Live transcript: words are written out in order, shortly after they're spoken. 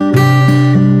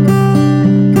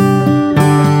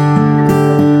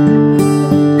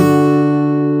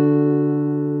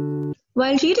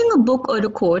reading a book or a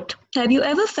quote, have you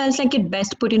ever felt like it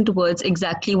best put into words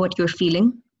exactly what you're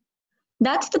feeling?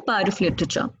 That's the power of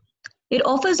literature. It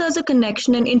offers us a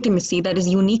connection and intimacy that is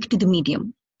unique to the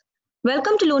medium.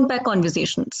 Welcome to LonePack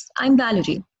Conversations. I'm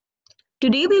Valerie.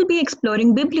 Today we'll be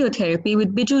exploring bibliotherapy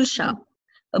with Bijal Shah,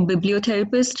 a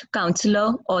bibliotherapist,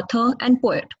 counselor, author, and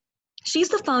poet. She's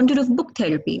the founder of Book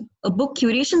Therapy, a book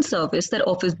curation service that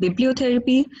offers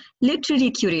bibliotherapy, literary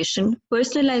curation,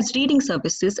 personalized reading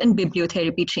services, and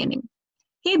bibliotherapy training.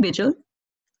 Hey, Bijal.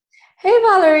 Hey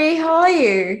Valerie, how are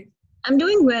you? I'm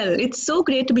doing well. It's so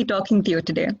great to be talking to you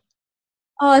today.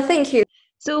 Oh, thank you.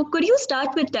 So, could you start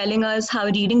with telling us how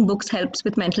reading books helps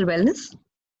with mental wellness?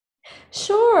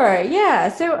 Sure,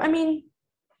 yeah.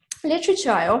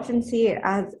 Literature, I often see it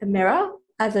as a mirror,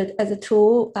 as a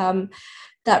tool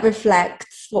that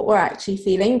reflects what we're actually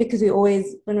feeling, because when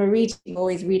we're reading, we're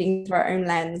always reading through our own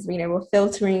lens. We're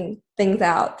filtering things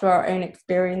out through our own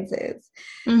experiences.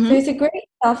 So Mm-hmm. it's a great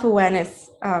self-awareness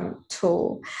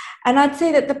tool. And I'd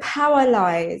say that the power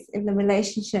lies in the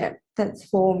relationship that's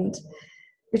formed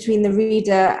between the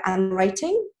reader and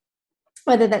writing,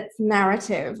 whether that's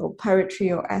narrative or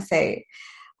poetry or essay,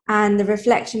 and the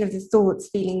reflection of the thoughts,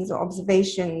 feelings, or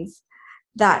observations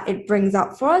that it brings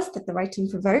up for us, that the writing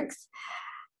provokes.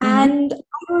 Mm-hmm.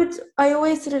 And I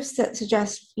always sort of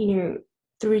suggest,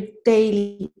 through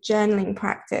daily journaling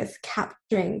practice,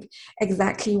 capturing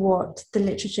exactly what the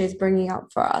literature is bringing up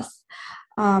for us.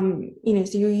 So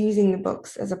you're using the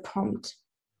books as a prompt.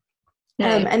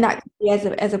 Right. And that could be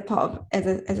as a part of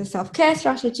as a self-care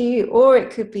strategy, or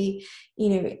it could be,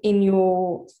 in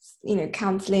your,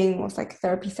 counseling or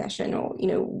psychotherapy session, or,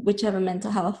 whichever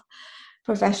mental health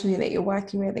professionally that you're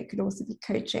working with. It could also be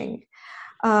coaching.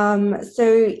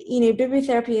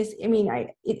 Bibliotherapy is,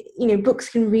 books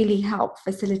can really help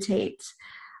facilitate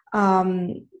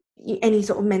any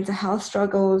sort of mental health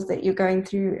struggles that you're going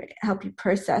through, help you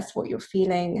process what you're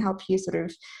feeling, help you sort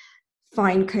of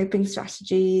find coping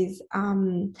strategies,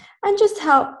 and just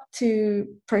help to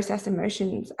process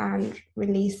emotions and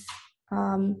release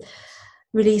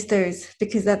those,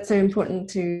 because that's so important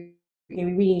to, we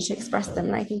really need to express them.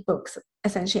 And I think books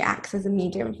essentially acts as a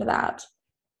medium for that.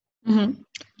 Mm-hmm.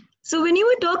 So, when you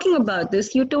were talking about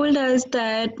this, you told us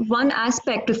that one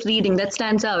aspect of reading that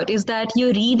stands out is that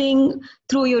you're reading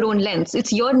through your own lens.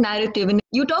 It's your narrative. And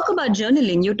you talk about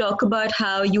journaling. You talk about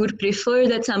how you would prefer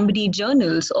that somebody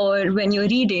journals, or when you're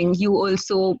reading, you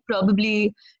also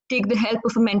probably take the help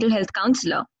of a mental health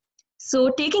counselor.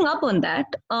 So, taking up on that,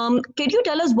 can you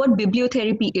tell us what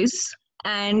bibliotherapy is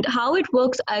and how it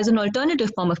works as an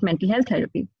alternative form of mental health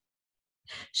therapy?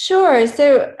 Sure.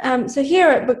 So here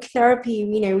at Book Therapy,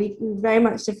 we very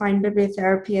much define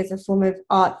bibliotherapy as a form of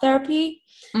art therapy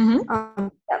Mm-hmm.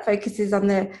 that focuses on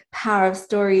the power of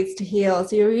stories to heal.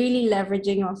 So you're really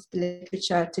leveraging off the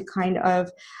literature to kind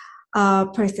of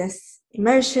process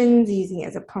emotions, using it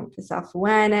as a prompt for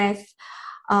self-awareness,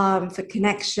 for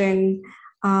connection,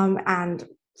 and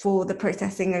for the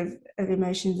processing of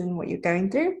emotions and what you're going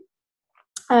through.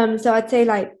 So I'd say,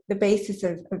 like, the basis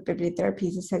of bibliotherapy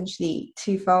is essentially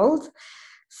twofold.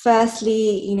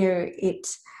 Firstly,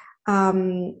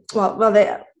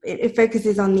 it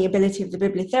focuses on the ability of the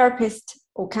bibliotherapist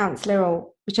or counselor or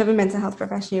whichever mental health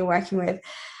professional you're working with,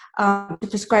 to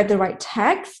prescribe the right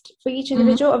text for each Mm-hmm.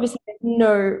 individual. Obviously, there's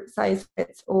no size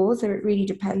fits all, so it really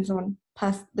depends on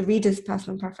the reader's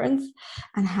personal preference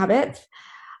and habits.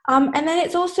 And then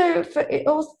it's also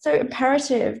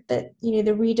imperative that,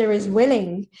 the reader is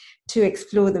willing to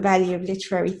explore the value of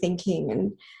literary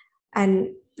thinking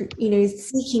and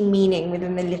seeking meaning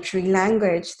within the literary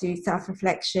language through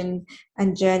self-reflection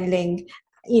and journaling,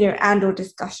 and or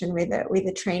discussion with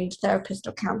a trained therapist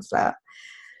or counselor.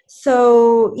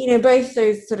 So, both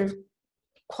those sort of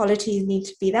qualities need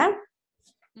to be there.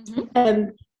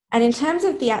 Um, and in terms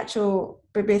of the actual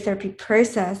bibliotherapy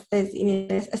process, there's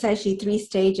essentially 3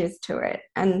 stages to it.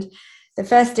 And the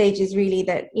first stage is really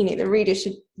that, the reader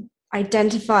should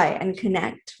identify and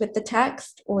connect with the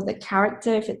text or the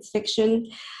character if it's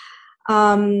fiction.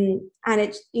 And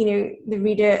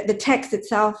the text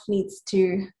itself needs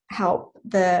to help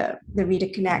the reader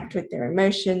connect with their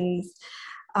emotions,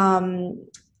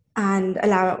 and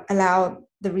allow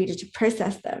the reader to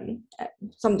process them.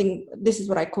 This is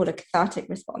what I call a cathartic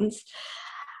response.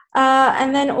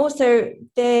 And then also,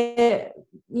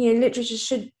 literature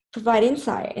should provide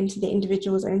insight into the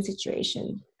individual's own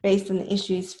situation based on the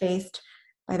issues faced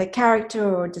by the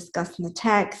character or discussed in the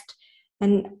text,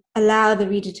 and allow the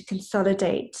reader to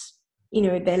consolidate,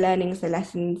 their learnings, their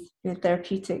lessons in a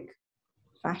therapeutic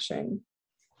fashion.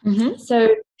 Mm-hmm.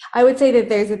 So I would say that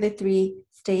those are the 3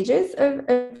 stages of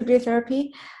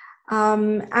bibliotherapy.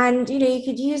 And you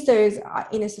could use those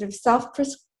in a sort of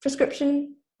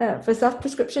self-prescription for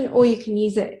self-prescription, or you can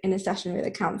use it in a session with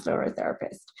a counselor or a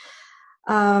therapist.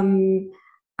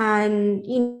 And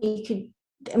you could,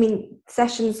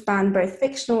 sessions span both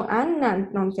fictional and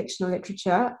non-fictional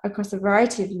literature across a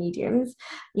variety of mediums.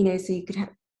 So you could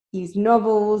use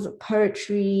novels, or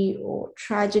poetry, or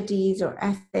tragedies, or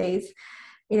essays.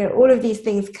 All of these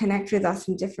things connect with us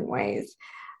in different ways.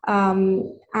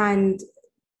 And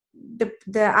the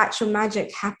actual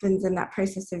magic happens in that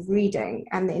process of reading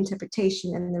and the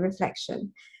interpretation and the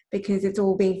reflection, because it's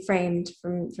all being framed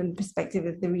from the perspective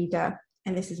of the reader.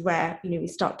 And this is where, we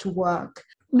start to work.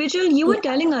 Bijal, you were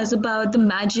telling us about the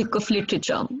magic of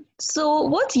literature. So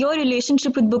what's your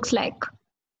relationship with books like?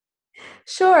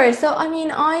 Sure. So,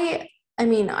 I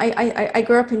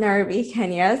grew up in Nairobi,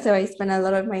 Kenya, so I spent a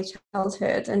lot of my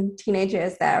childhood and teenage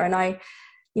years there. And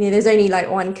there's only like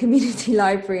one community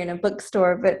library and a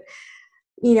bookstore, but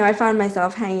I found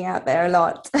myself hanging out there a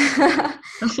lot.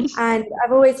 And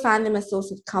I've always found them a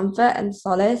source of comfort and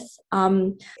solace.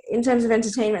 In terms of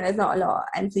entertainment, there's not a lot.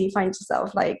 And so you find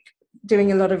yourself like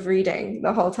doing a lot of reading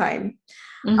the whole time.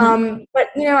 But,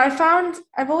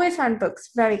 I've always found books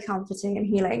very comforting and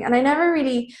healing. And I never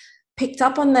really picked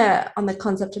up on the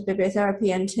concept of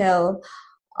bibliotherapy until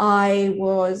I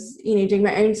was, doing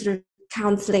my own sort of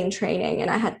counseling training,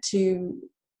 and I had to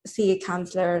see a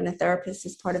counselor and a therapist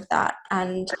as part of that.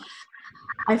 And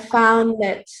I found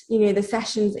that the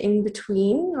sessions in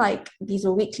between, like these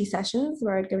were weekly sessions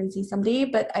where I'd go and see somebody,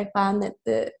 but I found that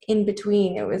the in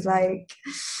between, it was like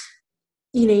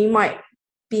you might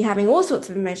be having all sorts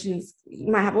of emotions,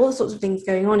 you might have all sorts of things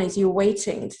going on as you're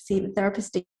waiting to see the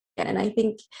therapist again. And I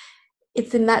think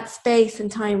it's in that space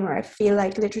and time where I feel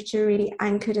like literature really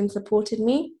anchored and supported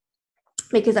me,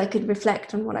 because I could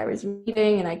reflect on what I was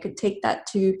reading and I could take that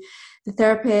to the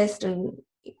therapist,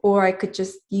 or I could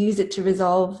just use it to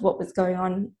resolve what was going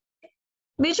on.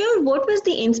 Bijal, what was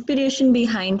the inspiration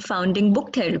behind founding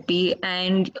book therapy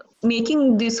and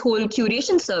making this whole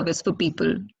curation service for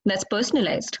people that's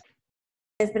personalized?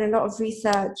 There's been a lot of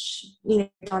research,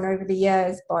 done over the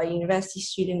years by university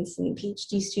students and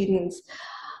PhD students.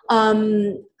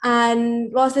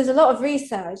 And whilst there's a lot of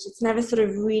research, it's never sort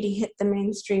of really hit the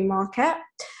mainstream market.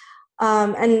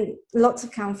 And lots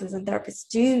of counselors and therapists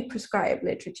do prescribe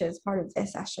literature as part of their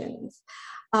sessions.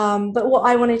 But what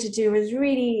I wanted to do was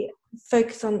really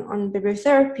focus on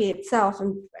bibliotherapy itself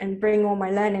and bring all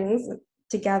my learnings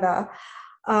together.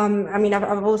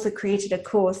 I've also created a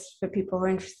course for people who are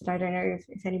interested. I don't know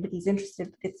if anybody's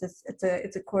interested.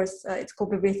 It's a course. It's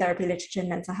called Bibliotherapy, Literature and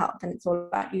Mental Health, and it's all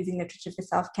about using literature for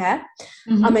self-care.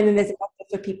 And then there's also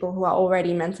for people who are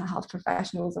already mental health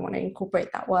professionals and want to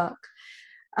incorporate that work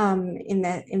in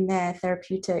their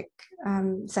therapeutic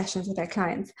sessions with their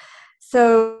clients.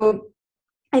 So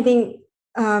I think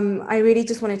I really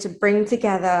just wanted to bring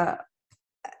together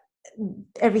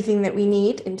everything that we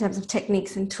need in terms of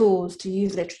techniques and tools to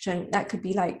use literature. And that could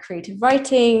be like creative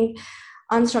writing,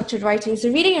 unstructured writing. So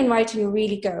reading and writing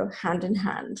really go hand in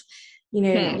hand.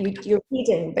 You're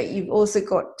reading, but you've also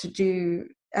got to do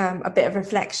a bit of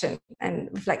reflection, and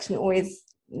reflection always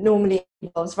normally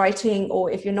involves writing,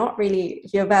 or if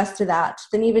you're versed to that,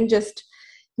 then even just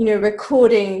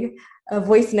recording a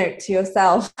voice note to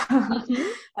yourself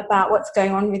about what's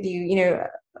going on with you,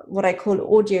 what I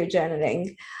call audio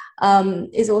journaling,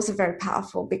 is also very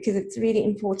powerful, because it's really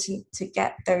important to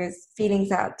get those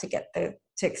feelings out, to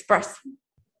express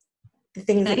the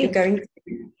things that you're going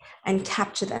through and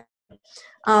capture them.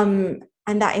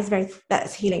 And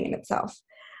that's healing in itself.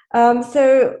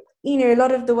 So a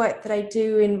lot of the work that I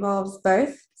do involves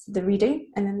both the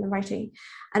reading and then the writing.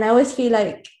 And I always feel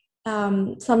like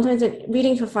sometimes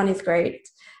reading for fun is great,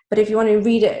 but if you want to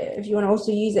read it, if you want to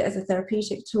also use it as a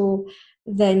therapeutic tool,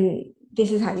 then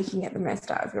this is how you can get the most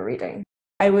out of your reading.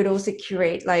 I would also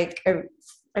curate I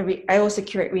also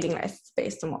curate reading lists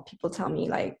based on what people tell me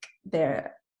like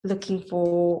they're looking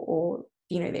for, or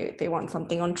they want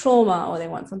something on trauma, or they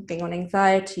want something on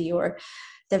anxiety, or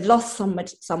they've lost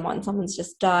someone's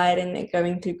just died and they're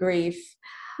going through grief.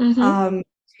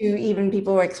 To even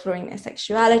people who are exploring their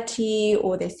sexuality,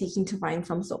 or they're seeking to find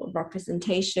some sort of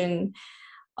representation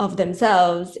of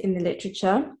themselves in the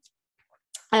literature.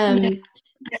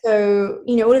 So,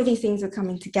 all of these things were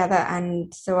coming together,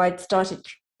 and so I'd started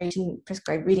creating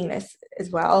prescribed reading lists as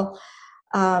well.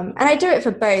 And I do it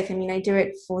for both. I do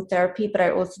it for therapy, but I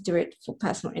also do it for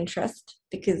personal interest,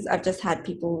 because I've just had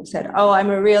people who said, oh, I'm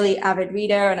a really avid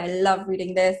reader and I love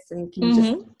reading this, and can you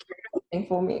just do something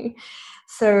for me?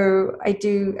 So I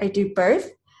do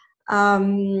both.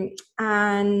 And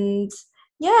I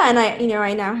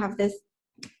now have this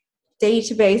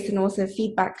database and also a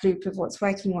feedback loop of what's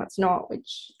working, what's not,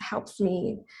 which helps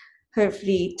me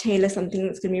hopefully tailor something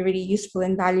that's going to be really useful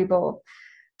and valuable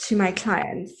to my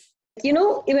clients.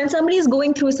 When somebody is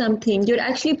going through something, you're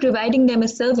actually providing them a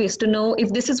service to know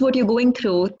if this is what you're going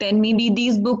through, then maybe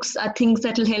these books are things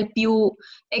that will help you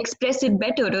express it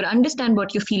better or understand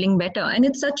what you're feeling better. And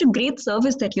it's such a great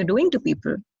service that you're doing to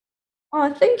people.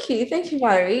 Oh, thank you. Thank you,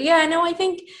 Valerie. Yeah, no, I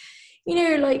think,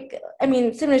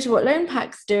 similar to what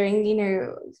LonePack's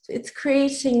doing, it's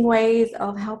creating ways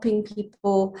of helping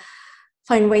people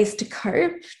find ways to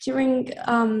cope during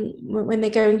when they're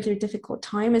going through a difficult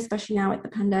time, especially now with the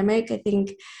pandemic. I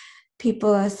think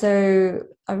people are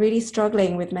really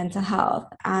struggling with mental health,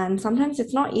 and sometimes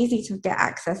it's not easy to get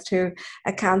access to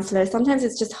a counselor. Sometimes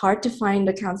it's just hard to find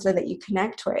a counselor that you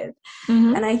connect with.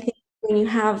 Mm-hmm. And I think when you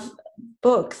have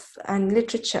books and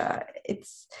literature,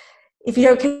 if you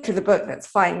don't connect with the book, that's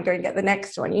fine, go and get the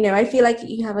next one. I feel like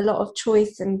you have a lot of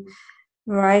choice and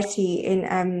variety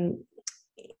in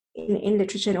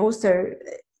literature, and also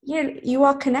you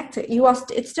are connected.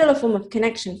 It's still a form of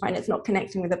connection. Fine, it's not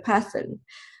connecting with a person,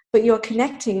 but you're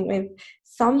connecting with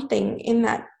something in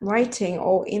that writing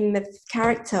or in the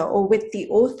character or with the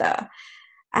author,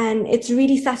 and it's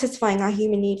really satisfying our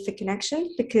human need for connection,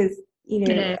 because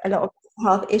a lot of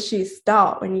health issues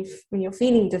start when you're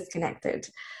feeling disconnected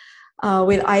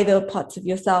with either parts of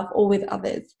yourself or with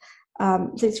others.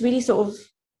 So it's really sort of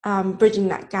bridging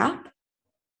that gap.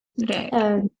 Right.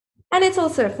 And it's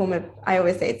also I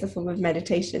always say it's a form of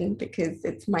meditation, because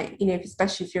it's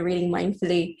especially if you're reading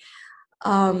mindfully,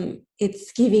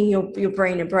 it's giving your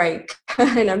brain a break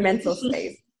in a mental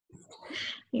space.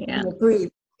 Yeah. Breathe.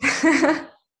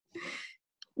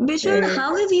 Bijal,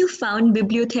 how have you found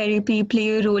bibliotherapy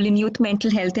play a role in youth mental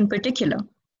health in particular?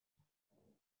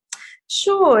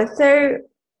 Sure. So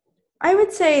I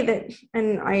would say that,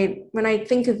 when I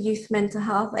think of youth mental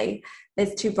health,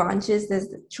 there's two branches. There's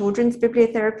the children's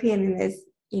bibliotherapy, and then there's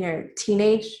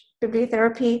teenage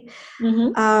bibliotherapy.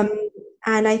 Mm-hmm.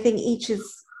 And I think each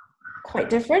is quite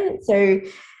different. So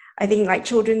I think like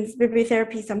children's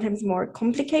bibliotherapy is sometimes more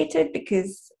complicated,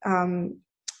 because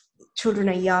children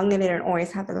are young and they don't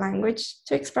always have the language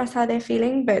to express how they're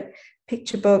feeling. But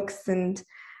picture books and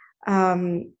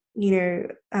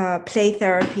play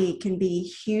therapy can be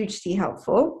hugely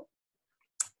helpful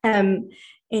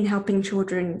in helping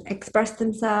children express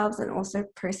themselves and also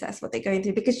process what they're going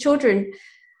through, because children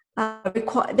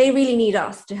they really need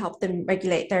us to help them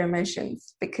regulate their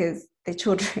emotions, because they're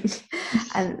children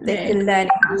and they're still learning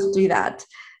how to do that.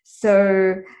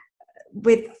 So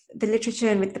with the literature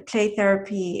and with the play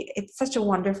therapy, it's such a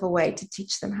wonderful way to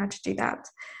teach them how to do that.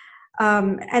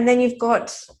 And then you've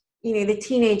got the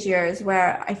teenage years,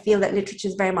 where I feel that literature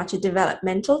is very much a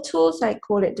developmental tool. So I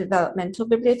call it developmental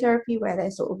bibliotherapy, where they're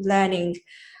sort of learning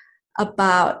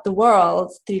about the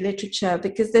world through literature,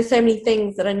 because there's so many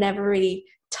things that are never really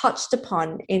touched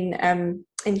upon in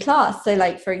class. So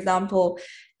like, for example,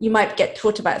 you might get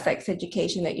taught about sex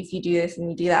education, that if you do this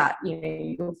and you do that,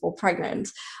 you'll fall pregnant.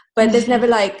 But there's never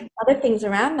like other things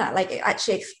around that, like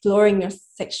actually exploring your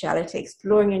sexuality,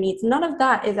 exploring your needs. None of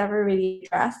that is ever really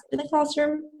addressed in the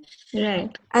classroom.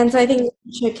 Right. And so I think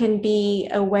literature can be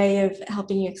a way of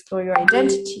helping you explore your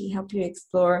identity, help you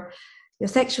explore your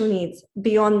sexual needs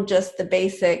beyond just the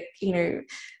basic, the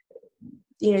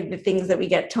things that we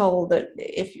get told, that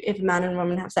if a man and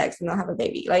woman have sex and they'll have a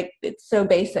baby, like it's so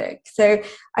basic. So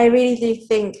I really do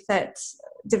think that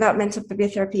developmental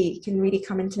bibliotherapy can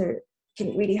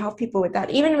really help people with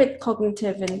that, even with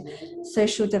cognitive and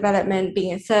social development,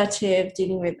 being assertive,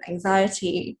 dealing with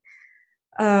anxiety.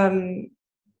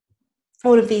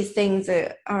 All of these things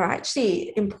are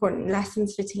actually important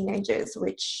lessons for teenagers,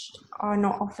 which are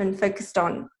not often focused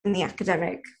on in the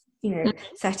academic,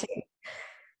 setting.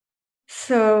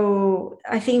 So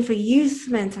I think for youth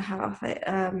mental health,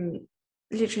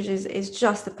 literature is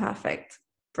just the perfect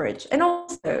bridge. And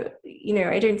also,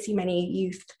 I don't see many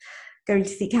youth going to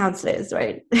see counselors,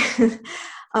 right?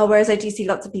 Whereas I do see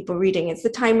lots of people reading. It's the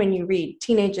time when you read.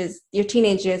 Your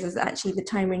teenage years is actually the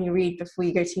time when you read before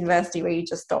you go to university, where you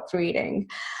just stopped reading.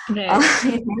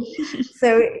 Right.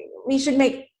 So we should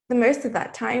make the most of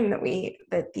that time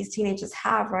that these teenagers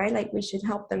have, right? Like we should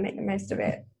help them make the most of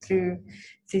it through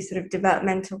sort of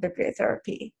developmental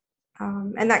bibliotherapy.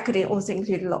 And that could also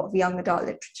include a lot of young adult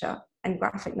literature and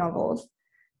graphic novels.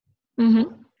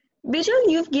 Mm-hmm. Bijal,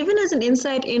 you've given us an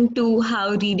insight into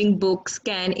how reading books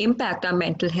can impact our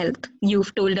mental health.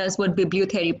 You've told us what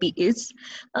bibliotherapy is.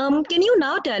 Can you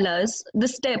now tell us the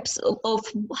steps of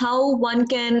how one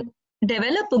can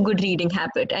develop a good reading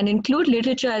habit and include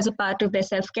literature as a part of their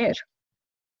self-care?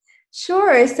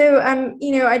 Sure. So,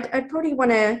 I'd probably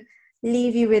want to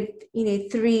leave you with,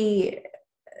 three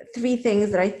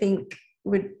things that I think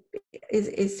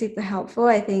is super helpful.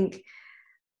 I think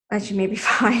actually maybe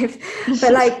five,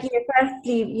 but like,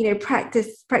 firstly,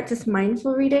 practice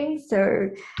mindful reading. So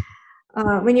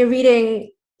when you're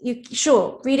reading,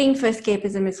 reading for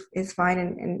escapism is fine,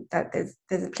 and that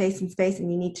there's a place and space,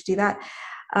 and you need to do that.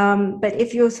 But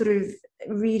if you're sort of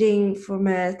reading from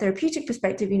a therapeutic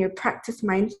perspective, practice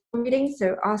mindful reading.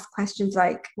 So ask questions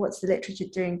like, what's the literature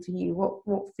doing for you?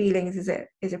 What feelings is it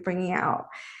bringing out?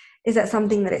 Is that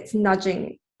something that it's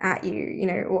nudging at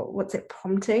you? What's it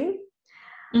prompting?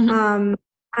 Mm-hmm.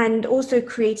 And also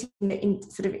creating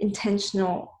sort of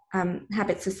intentional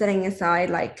habits of setting aside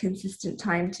like consistent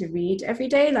time to read every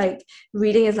day. Like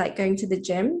reading is like going to the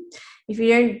gym. If you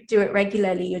don't do it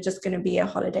regularly, you're just going to be a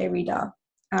holiday reader.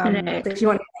 Right. But if you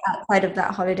want to get outside of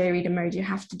that holiday reader mode, you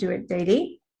have to do it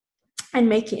daily and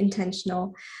make it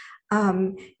intentional.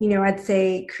 I'd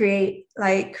say create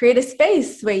a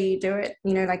space where you do it,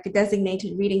 like a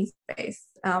designated reading space,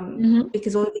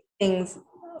 because all these things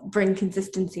bring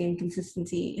consistency, and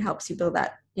consistency helps you build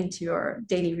that into your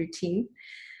daily routine.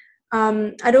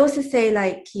 I'd also say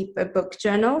like keep a book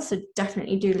journal. So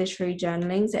definitely do literary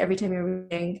journaling. So every time you're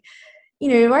reading,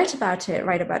 write about it,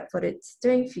 write about what it's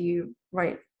doing for you,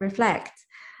 reflect.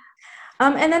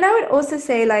 And then I would also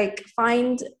say like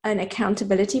find an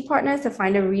accountability partner. So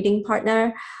find a reading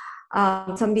partner,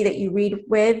 somebody that you read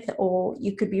with, or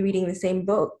you could be reading the same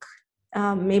book,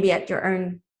 maybe at your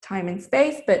own time and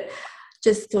space, but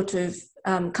just sort of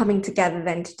coming together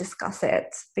then to discuss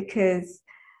it, because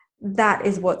that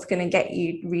is what's going to get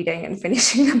you reading and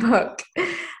finishing the book.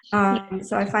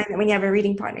 So I find that when you have a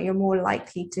reading partner, you're more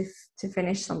likely to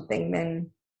finish something than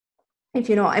if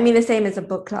you're not. I mean, the same as a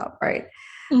book club, right?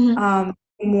 Mm-hmm.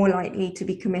 More likely to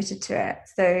be committed to it.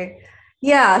 So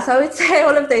yeah, so I would say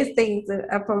all of those things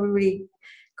are probably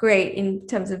great in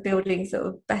terms of building sort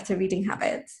of better reading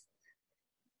habits.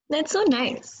 That's so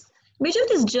nice.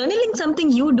 Bijal, is journaling something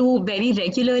you do very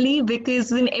regularly?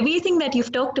 Because in everything that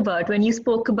you've talked about, when you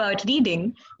spoke about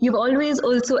reading, you've always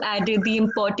also added the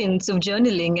importance of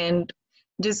journaling and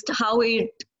just how it,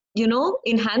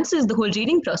 enhances the whole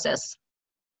reading process.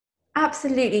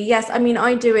 Absolutely, yes. I mean,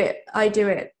 I do it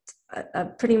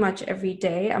pretty much every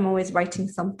day. I'm always writing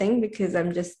something because I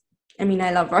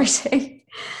love writing.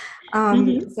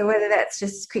 Mm-hmm. So whether that's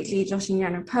just quickly jotting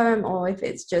down a poem, or if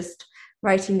it's just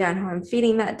writing down how I'm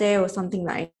feeling that day, or something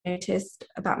that I noticed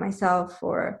about myself,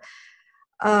 or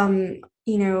I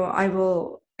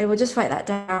will just write that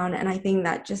down, and I think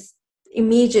that just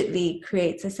immediately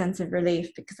creates a sense of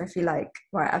relief, because I feel like,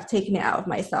 right, I've taken it out of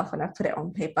myself and I've put it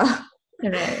on paper.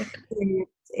 Right.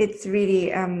 It's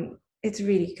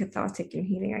really cathartic and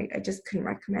healing. I just couldn't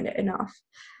recommend it enough.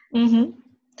 Mm-hmm.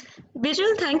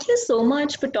 Bijal, thank you so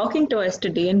much for talking to us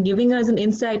today and giving us an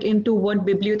insight into what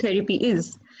bibliotherapy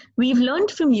is. We've learned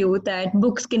from you that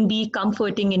books can be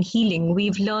comforting and healing.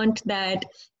 We've learned that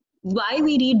why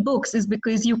we read books is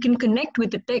because you can connect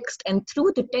with the text, and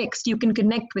through the text, you can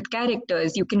connect with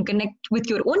characters, you can connect with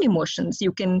your own emotions,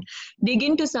 you can dig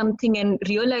into something and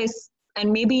realize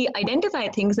and maybe identify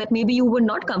things that maybe you were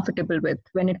not comfortable with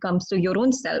when it comes to your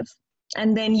own self.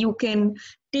 And then you can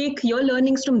take your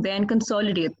learnings from there and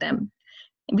consolidate them.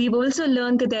 We've also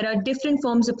learned that there are different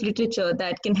forms of literature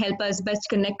that can help us best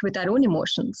connect with our own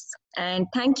emotions. And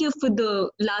thank you for the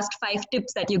last 5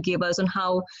 tips that you gave us on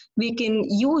how we can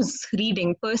use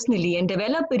reading personally and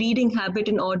develop a reading habit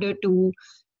in order to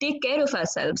take care of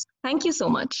ourselves. Thank you so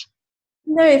much.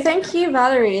 No, thank you,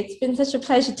 Valerie. It's been such a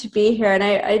pleasure to be here, and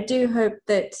I do hope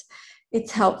that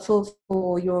it's helpful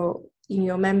for your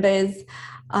members,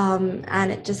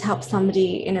 and it just helps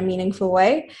somebody in a meaningful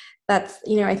way. That's,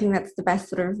 I think that's the best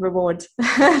sort of reward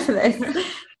for this.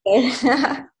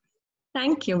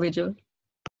 Thank you, Vijay.